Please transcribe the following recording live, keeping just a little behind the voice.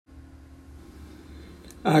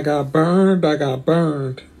I got burned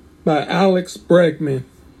by Alex Bregman,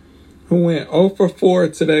 who went 0 for 4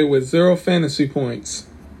 today with 0 fantasy points.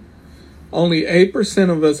 Only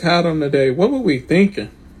 8% of us had him today. What were we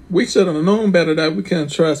thinking? We should have known better that we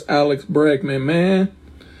couldn't trust Alex Bregman, man.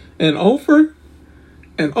 And Ofer?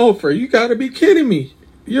 And Ofer, you got to be kidding me.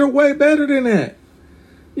 You're way better than that.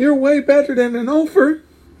 You're way better than an Ofer.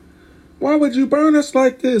 Why would you burn us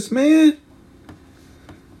like this, man?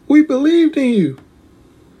 We believed in you.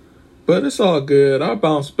 But it's all good. I'll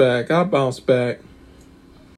bounce back.